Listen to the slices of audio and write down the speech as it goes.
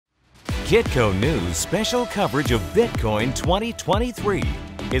Kitco News special coverage of Bitcoin 2023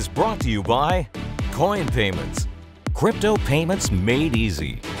 is brought to you by Coin Payments, crypto payments made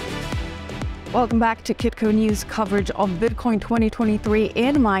easy. Welcome back to Kitco News coverage of Bitcoin 2023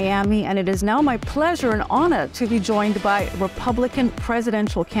 in Miami, and it is now my pleasure and honor to be joined by Republican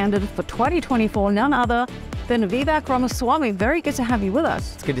presidential candidate for 2024, none other than Vivek Ramaswamy. Very good to have you with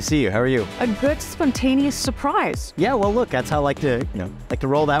us. It's good to see you. How are you? A good spontaneous surprise. Yeah, well, look, that's how I like to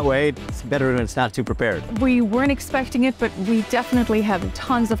roll that way. It's better when it's not too prepared. We weren't expecting it, but we definitely have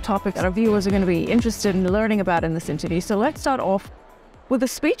tons of topics that our viewers are going to be interested in learning about in this interview. So let's start off with the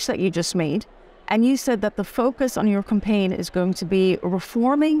speech that you just made. And you said that the focus on your campaign is going to be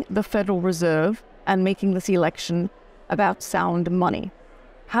reforming the Federal Reserve and making this election about sound money.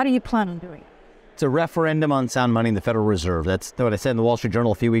 How do you plan on doing it? It's a referendum on sound money in the Federal Reserve. That's what I said in the Wall Street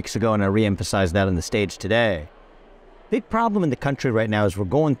Journal a few weeks ago, and I re-emphasized that on the stage today. Big problem in the country right now is we're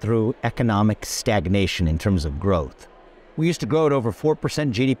going through economic stagnation in terms of growth. We used to grow at over 4%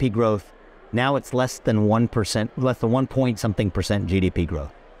 GDP growth. Now it's less than 1%, less than 1 point something percent GDP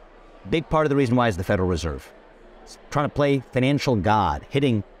growth. Big part of the reason why is the Federal Reserve. It's trying to play financial God,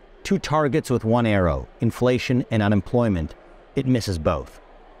 hitting two targets with one arrow, inflation and unemployment. It misses both.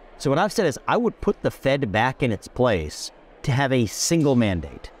 So what I've said is I would put the Fed back in its place to have a single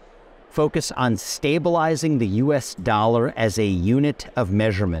mandate. Focus on stabilizing the US dollar as a unit of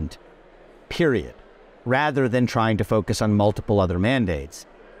measurement, period, rather than trying to focus on multiple other mandates.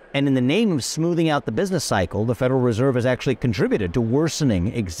 And in the name of smoothing out the business cycle, the Federal Reserve has actually contributed to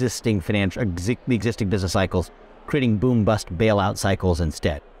worsening existing business cycles, creating boom-bust bailout cycles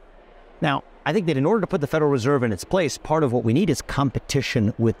instead. Now, I think that in order to put the Federal Reserve in its place, part of what we need is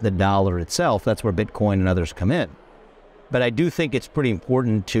competition with the dollar itself. That's where Bitcoin and others come in. But I do think it's pretty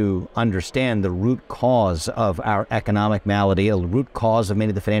important to understand the root cause of our economic malady, a root cause of many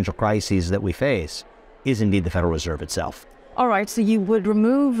of the financial crises that we face, is indeed the Federal Reserve itself. All right, so you would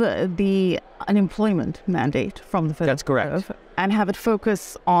remove the unemployment mandate from the Federal Reserve. That's correct. And have it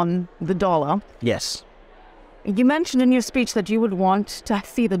focus on the dollar. Yes. You mentioned in your speech that you would want to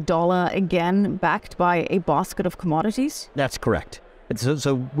see the dollar again backed by a basket of commodities. That's correct.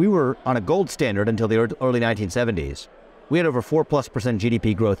 So we were on a gold standard until the early 1970s. We had over 4+%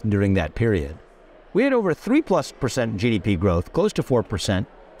 GDP growth during that period. We had over 3+% GDP growth, close to 4%,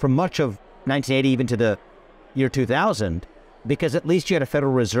 for much of 1980 even to the year 2000. Because at least you had a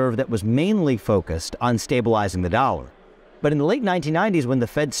Federal Reserve that was mainly focused on stabilizing the dollar. But in the late 1990s, when the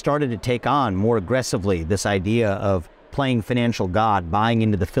Fed started to take on more aggressively this idea of playing financial God, buying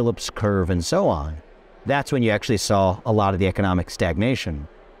into the Phillips curve and so on, that's when you actually saw a lot of the economic stagnation.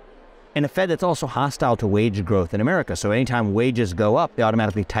 And a Fed that's also hostile to wage growth in America. So anytime wages go up, they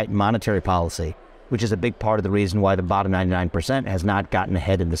automatically tighten monetary policy, which is a big part of the reason why the bottom 99% has not gotten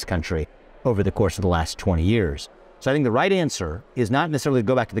ahead in this country over the course of the last 20 years. So I think the right answer is not necessarily to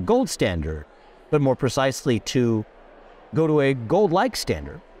go back to the gold standard, but more precisely to go to a gold-like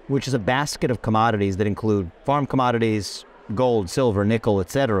standard, which is a basket of commodities that include farm commodities, gold, silver, nickel,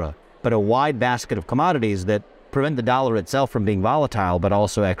 etc., but a wide basket of commodities that prevent the dollar itself from being volatile, but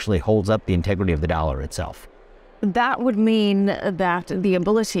also actually holds up the integrity of the dollar itself. That would mean that the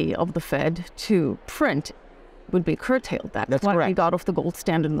ability of the Fed to print would be curtailed. That's why we got off the gold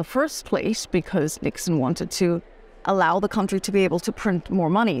standard in the first place, because Nixon wanted to allow the country to be able to print more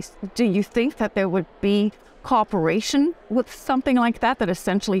money. Do you think that there would be cooperation with something like that that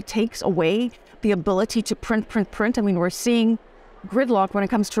essentially takes away the ability to print? I mean, we're seeing gridlock when it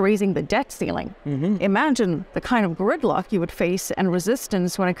comes to raising the debt ceiling. Imagine the kind of gridlock you would face and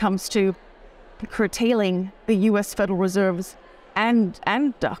resistance when it comes to curtailing the U.S. Federal Reserve's and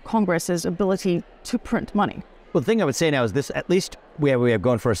Congress's ability to print money. Well, the thing I would say now is this, at least we have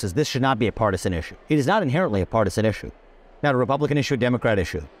going for us, is this should not be a partisan issue. It is not inherently a partisan issue. Not a Republican issue, a Democrat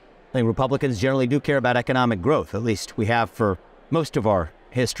issue. I think Republicans generally do care about economic growth. At least we have for most of our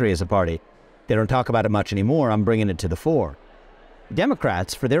history as a party. They don't talk about it much anymore. I'm bringing it to the fore.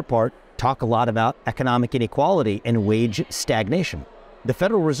 Democrats, for their part, talk a lot about economic inequality and wage stagnation. The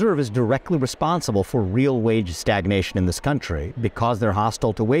Federal Reserve is directly responsible for real wage stagnation in this country because they're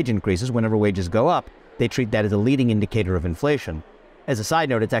hostile to wage increases. Whenever wages go up, they treat that as a leading indicator of inflation. As a side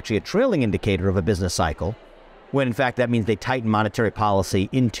note, it's actually a trailing indicator of a business cycle, when in fact that means they tighten monetary policy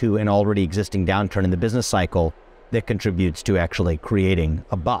into an already existing downturn in the business cycle that contributes to actually creating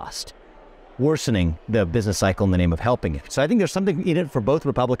a bust, worsening the business cycle in the name of helping it. So I think there's something in it for both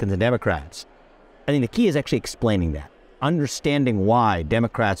Republicans and Democrats. I think the key is actually explaining that, understanding why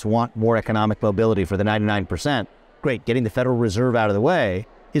Democrats want more economic mobility for the 99%. Great, getting the Federal Reserve out of the way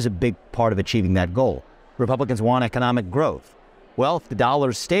is a big part of achieving that goal. Republicans want economic growth. Well, if the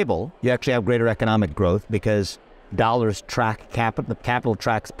dollar's stable, you actually have greater economic growth because dollars track capital, the capital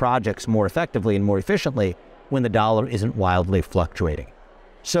tracks projects more effectively and more efficiently when the dollar isn't wildly fluctuating.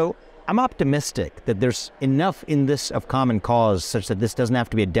 So I'm optimistic that there's enough in this of common cause such that this doesn't have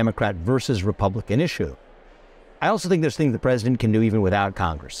to be a Democrat versus Republican issue. I also think there's things the president can do even without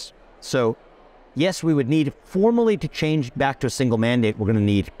Congress. So yes, we would need formally to change back to a single mandate. We're going to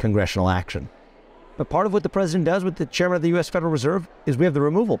need congressional action. But part of what the president does with the chairman of the U.S. Federal Reserve is we have the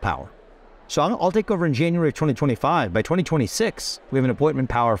removal power. So I'll take over in January of 2025. By 2026, we have an appointment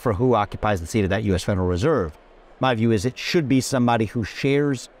power for who occupies the seat of that U.S. Federal Reserve. My view is it should be somebody who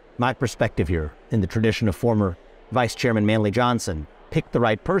shares my perspective here in the tradition of former Vice Chairman Manley Johnson. Pick the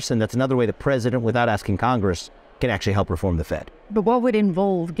right person. That's another way the president, without asking Congress, can actually help reform the Fed. But what would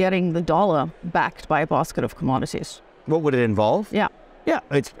involve getting the dollar backed by a basket of commodities? What would it involve? Yeah. Yeah,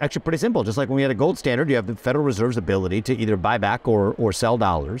 it's actually pretty simple. Just like when we had a gold standard, you have the Federal Reserve's ability to either buy back or sell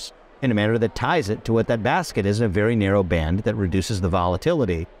dollars in a manner that ties it to what that basket is in a very narrow band that reduces the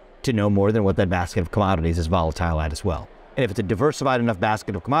volatility to no more than what that basket of commodities is volatile at as well. And if it's a diversified enough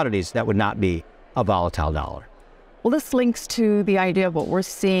basket of commodities, that would not be a volatile dollar. Well, this links to the idea of what we're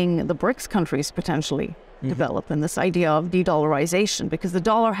seeing the BRICS countries potentially develop, and this idea of de-dollarization, because the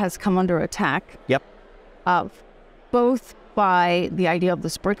dollar has come under attack. Yep. Both by the idea of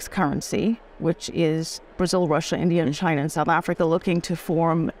this BRICS currency, which is Brazil, Russia, India, and China and South Africa looking to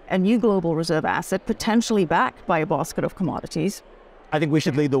form a new global reserve asset, potentially backed by a basket of commodities. I think we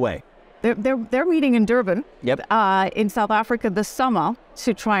should lead the way. They're meeting in Durban, in South Africa this summer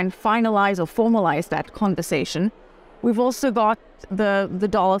to try and finalize or formalize that conversation. We've also got the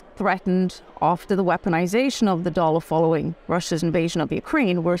dollar threatened after the weaponization of the dollar following Russia's invasion of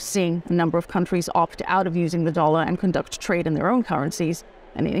Ukraine. We're seeing a number of countries opt out of using the dollar and conduct trade in their own currencies,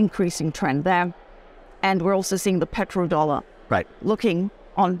 an increasing trend there. And we're also seeing the petrodollar looking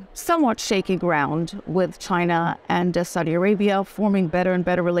on somewhat shaky ground with China and Saudi Arabia forming better and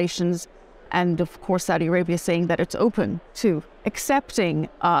better relations. And of course, Saudi Arabia saying that it's open to accepting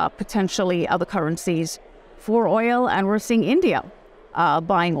potentially other currencies for oil. And we're seeing India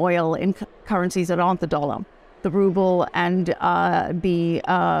buying oil in currencies that aren't the dollar, the ruble and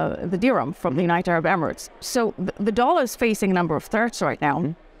the dirham from the United Arab Emirates. So the dollar is facing a number of threats right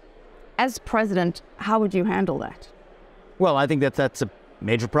now. As president, how would you handle that? Well, I think that's a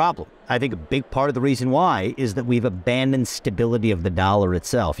major problem. I think a big part of the reason why is that we've abandoned stability of the dollar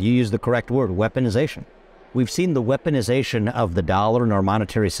itself. You use the correct word, weaponization. We've seen the weaponization of the dollar in our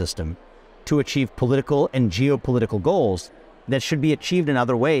monetary system to achieve political and geopolitical goals that should be achieved in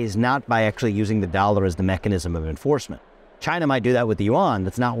other ways, not by actually using the dollar as the mechanism of enforcement. China might do that with the yuan.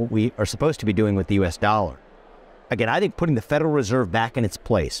 That's not what we are supposed to be doing with the US dollar. Again, I think putting the Federal Reserve back in its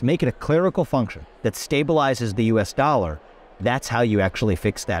place, make it a clerical function that stabilizes the US dollar, that's how you actually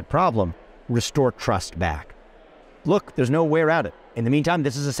fix that problem. Restore trust back. Look, there's no way around it. In the meantime,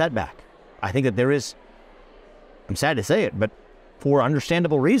 this is a setback. I think that there is, I'm sad to say it, but for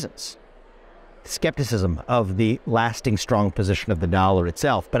understandable reasons, skepticism of the lasting strong position of the dollar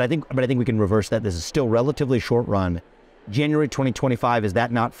itself. But I think we can reverse that. This is still relatively short run. January 2025 is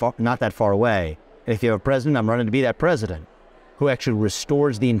that not that far away. And if you have a president, I'm running to be that president, who actually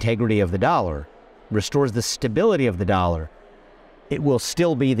restores the integrity of the dollar, restores the stability of the dollar, it will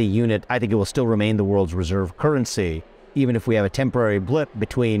still be the unit. I think it will still remain the world's reserve currency, even if we have a temporary blip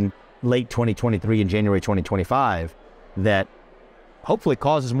between late 2023 and January 2025 that hopefully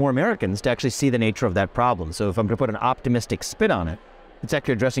causes more Americans to actually see the nature of that problem. So if I'm going to put an optimistic spin on it, it's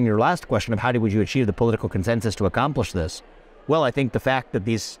actually addressing your last question of how would you achieve the political consensus to accomplish this? Well, I think the fact that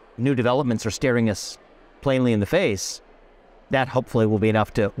these new developments are staring us plainly in the face, that hopefully will be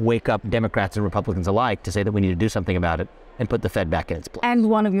enough to wake up Democrats and Republicans alike to say that we need to do something about it and put the Fed back in its place. And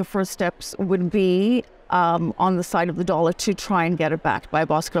one of your first steps would be on the side of the dollar to try and get it backed by a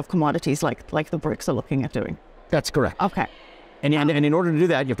basket of commodities like the BRICS are looking at doing. That's correct. Okay. And in order to do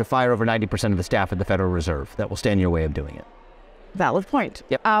that, you have to fire over 90% of the staff at the Federal Reserve. That will stand in your way of doing it. Valid point.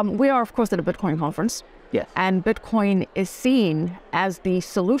 Yep. We are, of course, at a Bitcoin conference. Yes. And Bitcoin is seen as the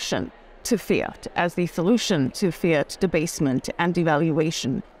solution to fiat, debasement and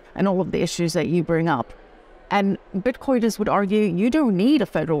devaluation and all of the issues that you bring up. And Bitcoiners would argue you don't need a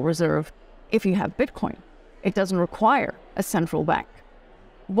Federal Reserve if you have Bitcoin. It doesn't require a central bank.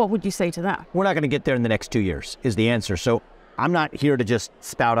 What would you say to that? We're not going to get there in the next 2 years, is the answer. So I'm not here to just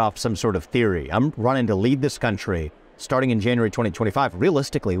spout off some sort of theory. I'm running to lead this country starting in January 2025,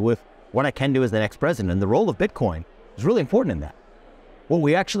 realistically, with what I can do as the next president. And the role of Bitcoin is really important in that. What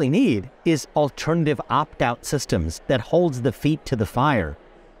we actually need is alternative opt-out systems that holds the feet to the fire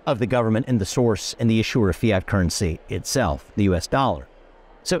of the government and the source and the issuer of fiat currency itself, the US dollar.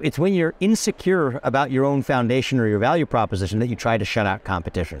 So it's when you're insecure about your own foundation or your value proposition that you try to shut out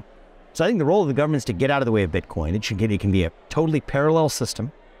competition. So I think the role of the government is to get out of the way of Bitcoin. It can be a totally parallel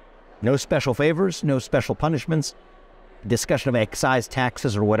system. No special favors, no special punishments, discussion of excise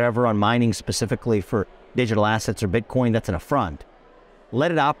taxes or whatever on mining specifically for digital assets or Bitcoin, that's an affront.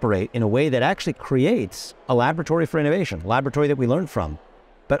 Let it operate in a way that actually creates a laboratory for innovation, a laboratory that we learn from,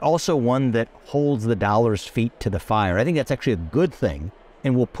 but also one that holds the dollar's feet to the fire. I think that's actually a good thing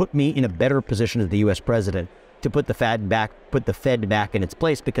and will put me in a better position as the US president to put the Fed back in its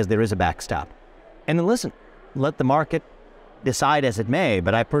place, because there is a backstop. And then listen, let the market decide as it may,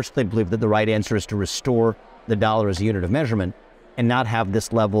 but I personally believe that the right answer is to restore the dollar as a unit of measurement and not have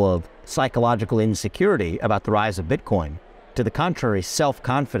this level of psychological insecurity about the rise of Bitcoin. To the contrary,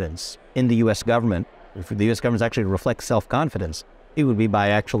 self-confidence in the US government, if the US government actually reflects self-confidence, it would be by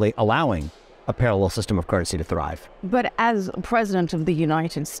actually allowing a parallel system of currency to thrive. But as President of the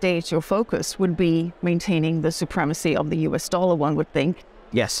United States, your focus would be maintaining the supremacy of the US dollar, one would think.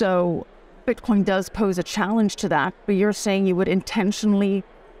 Yes. So Bitcoin does pose a challenge to that, but you're saying you would intentionally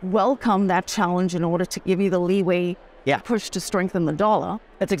welcome that challenge in order to give you the leeway push to strengthen the dollar.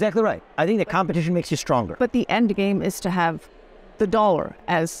 That's exactly right. I think that competition makes you stronger. But the end game is to have the dollar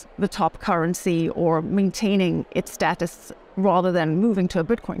as the top currency or maintaining its status rather than moving to a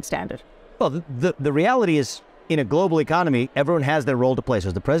Bitcoin standard. Well, the reality is, in a global economy, everyone has their role to play. So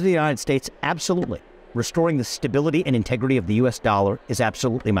as the President of the United States, absolutely. Restoring the stability and integrity of the US dollar is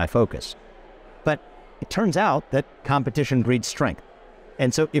absolutely my focus. But it turns out that competition breeds strength.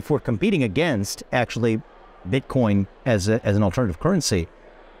 And so if we're competing against actually Bitcoin as an alternative currency,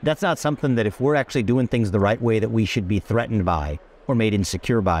 that's not something that if we're actually doing things the right way that we should be threatened by or made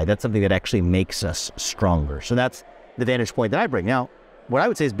insecure by. That's something that actually makes us stronger. So that's the vantage point that I bring. Now, what I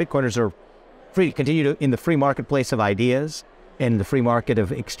would say is Bitcoiners are free to continue in the free marketplace of ideas and the free market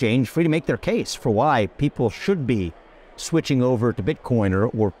of exchange, free to make their case for why people should be switching over to Bitcoin,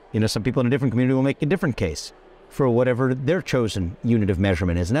 or some people in a different community will make a different case for whatever their chosen unit of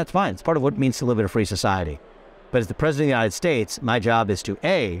measurement is. And that's fine. It's part of what it means to live in a free society. But as the President of the United States, my job is to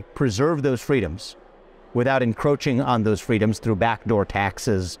A, preserve those freedoms without encroaching on those freedoms through backdoor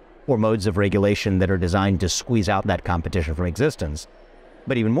taxes or modes of regulation that are designed to squeeze out that competition from existence.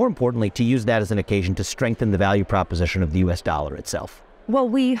 But even more importantly, to use that as an occasion to strengthen the value proposition of the US dollar itself. Well,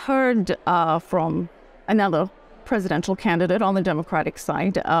 we heard from another presidential candidate on the Democratic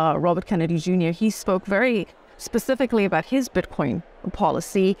side, Robert Kennedy Jr. He spoke very specifically about his Bitcoin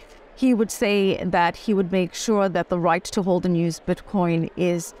policy. He would say that he would make sure that the right to hold and use Bitcoin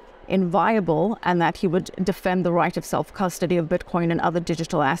is inviolable, and that he would defend the right of self-custody of Bitcoin and other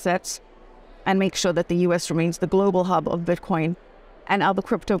digital assets, and make sure that the US remains the global hub of Bitcoin and other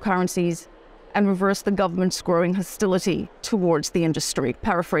cryptocurrencies, and reverse the government's growing hostility towards the industry,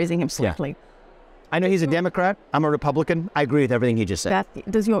 paraphrasing him slightly. Yeah. I know he's a Democrat. I'm a Republican. I agree with everything he just said. I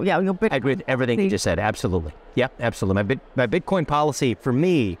agree with everything he just said. Absolutely. Yep, absolutely. My Bitcoin policy, for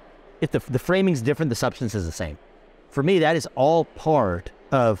me, if the framing's different, the substance is the same. For me, that is all part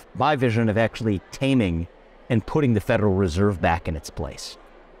of my vision of actually taming and putting the Federal Reserve back in its place.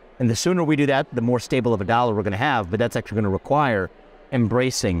 And the sooner we do that, the more stable of a dollar we're going to have, but that's actually going to require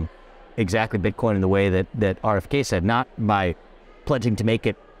embracing exactly Bitcoin in the way that RFK said, not by pledging to make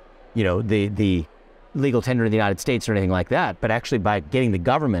it, the legal tender in the United States or anything like that, but actually by getting the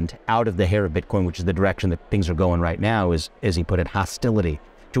government out of the hair of Bitcoin, which is the direction that things are going right now, is, as he put it, hostility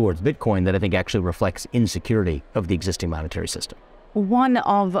towards Bitcoin that I think actually reflects insecurity of the existing monetary system. One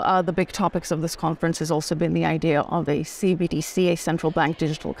of the big topics of this conference has also been the idea of a CBDC, a central bank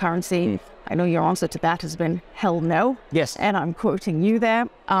digital currency. I know your answer to that has been hell no. Yes. And I'm quoting you there.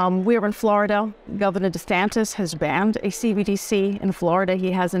 We're in Florida. Governor DeSantis has banned a CBDC in Florida.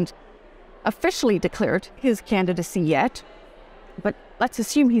 He hasn't officially declared his candidacy yet, but let's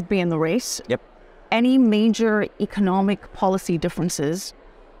assume he'd be in the race. Yep. Any major economic policy differences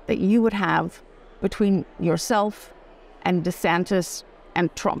that you would have between yourself and DeSantis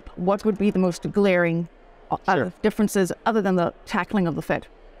and Trump? What would be the most glaring differences other than the tackling of the Fed?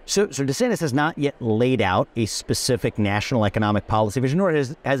 So DeSantis has not yet laid out a specific national economic policy vision, nor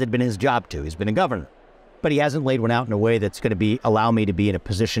has it been his job to. He's been a governor. But he hasn't laid one out in a way that's going to allow me to be in a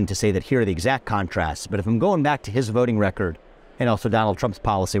position to say that here are the exact contrasts. But if I'm going back to his voting record and also Donald Trump's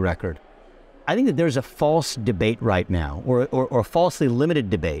policy record, I think that there's a false debate right now, or a falsely limited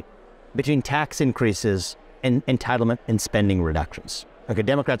debate between tax increases and entitlement and spending reductions. Okay,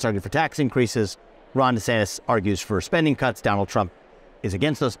 Democrats argue for tax increases. Ron DeSantis argues for spending cuts. Donald Trump is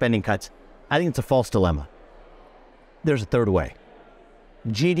against those spending cuts. I think it's a false dilemma. There's a third way.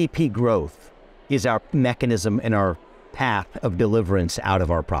 GDP growth is our mechanism and our path of deliverance out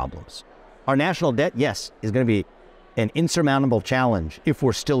of our problems. Our national debt, yes, is going to be an insurmountable challenge if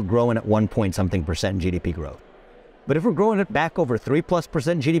we're still growing at 1-point-something% GDP growth. But if we're growing it back over 3+%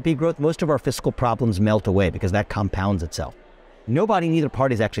 GDP growth, most of our fiscal problems melt away because that compounds itself. Nobody in either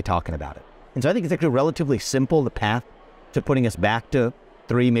party is actually talking about it. And so I think it's actually relatively simple, the path to putting us back to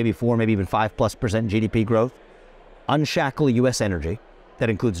 3, maybe 4, maybe even 5+% GDP growth. Unshackle U.S. energy. That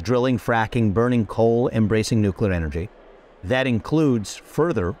includes drilling, fracking, burning coal, embracing nuclear energy. That includes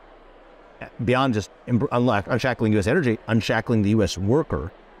further, beyond just unshackling U.S. energy, unshackling the U.S.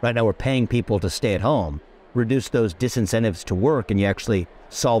 worker. Right now we're paying people to stay at home. Reduce those disincentives to work, and you actually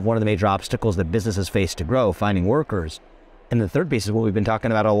solve one of the major obstacles that businesses face to grow, finding workers. And the third piece is what we've been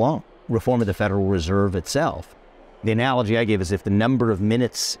talking about all along, reform of the Federal Reserve itself. The analogy I gave is if the number of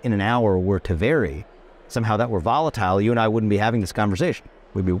minutes in an hour were to vary, somehow that were volatile, you and I wouldn't be having this conversation.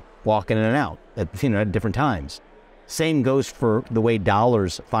 We'd be walking in and out at different times. Same goes for the way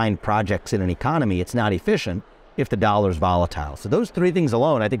dollars find projects in an economy. It's not efficient if the dollar's volatile. So those three things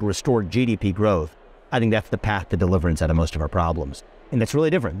alone, I think, restore GDP growth. I think that's the path to deliverance out of most of our problems. And that's really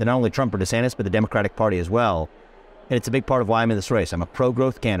different than not only Trump or DeSantis, but the Democratic Party as well. And it's a big part of why I'm in this race. I'm a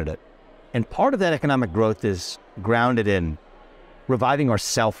pro-growth candidate. And part of that economic growth is grounded in reviving our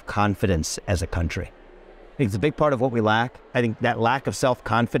self-confidence as a country. I think it's a big part of what we lack. I think that lack of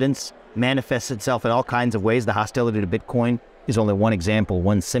self-confidence manifests itself in all kinds of ways. The hostility to Bitcoin is only one example,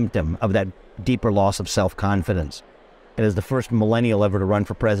 one symptom of that deeper loss of self-confidence. And as the first millennial ever to run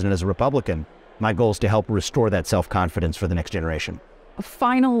for president as a Republican, my goal is to help restore that self-confidence for the next generation. A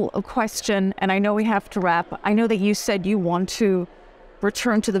final question, and I know we have to wrap. I know that you said you want to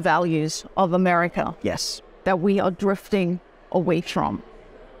return to the values of America. Yes. That we are drifting away from.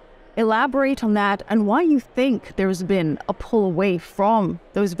 Elaborate on that and why you think there's been a pull away from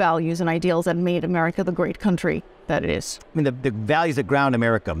those values and ideals that made America the great country that it is. I mean, the values that ground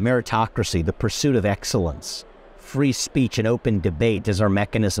America, meritocracy, the pursuit of excellence, free speech and open debate is our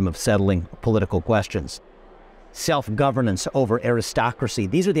mechanism of settling political questions. Self-governance over aristocracy.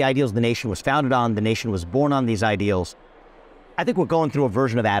 These are the ideals the nation was founded on. The nation was born on these ideals. I think we're going through a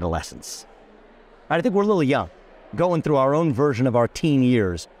version of adolescence. I think we're a little young, going through our own version of our teen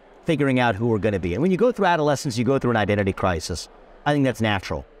years, figuring out who we're going to be. And when you go through adolescence, you go through an identity crisis. I think that's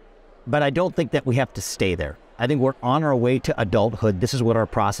natural. But I don't think that we have to stay there. I think we're on our way to adulthood. This is what our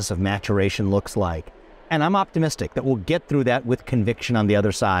process of maturation looks like. And I'm optimistic that we'll get through that with conviction on the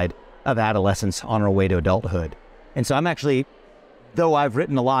other side of adolescence on our way to adulthood. And so I'm actually, though I've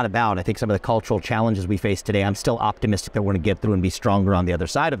written a lot about, I think, some of the cultural challenges we face today, I'm still optimistic that we're going to get through and be stronger on the other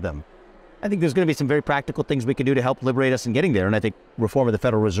side of them. I think there's going to be some very practical things we can do to help liberate us in getting there. And I think reform of the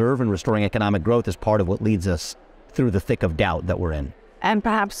Federal Reserve and restoring economic growth is part of what leads us through the thick of doubt that we're in. And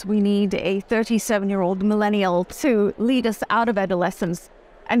perhaps we need a 37-year-old millennial to lead us out of adolescence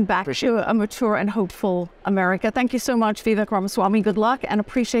and back to a mature and hopeful America. Thank you so much, Vivek Ramaswamy. Good luck and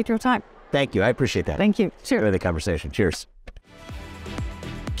appreciate your time. Thank you. I appreciate that. Thank you. Cheers. Enjoy the conversation. Cheers.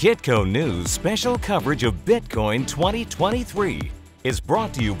 Kitco News special coverage of Bitcoin 2023 is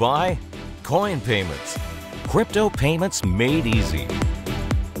brought to you by Coin Payments. Crypto payments made easy.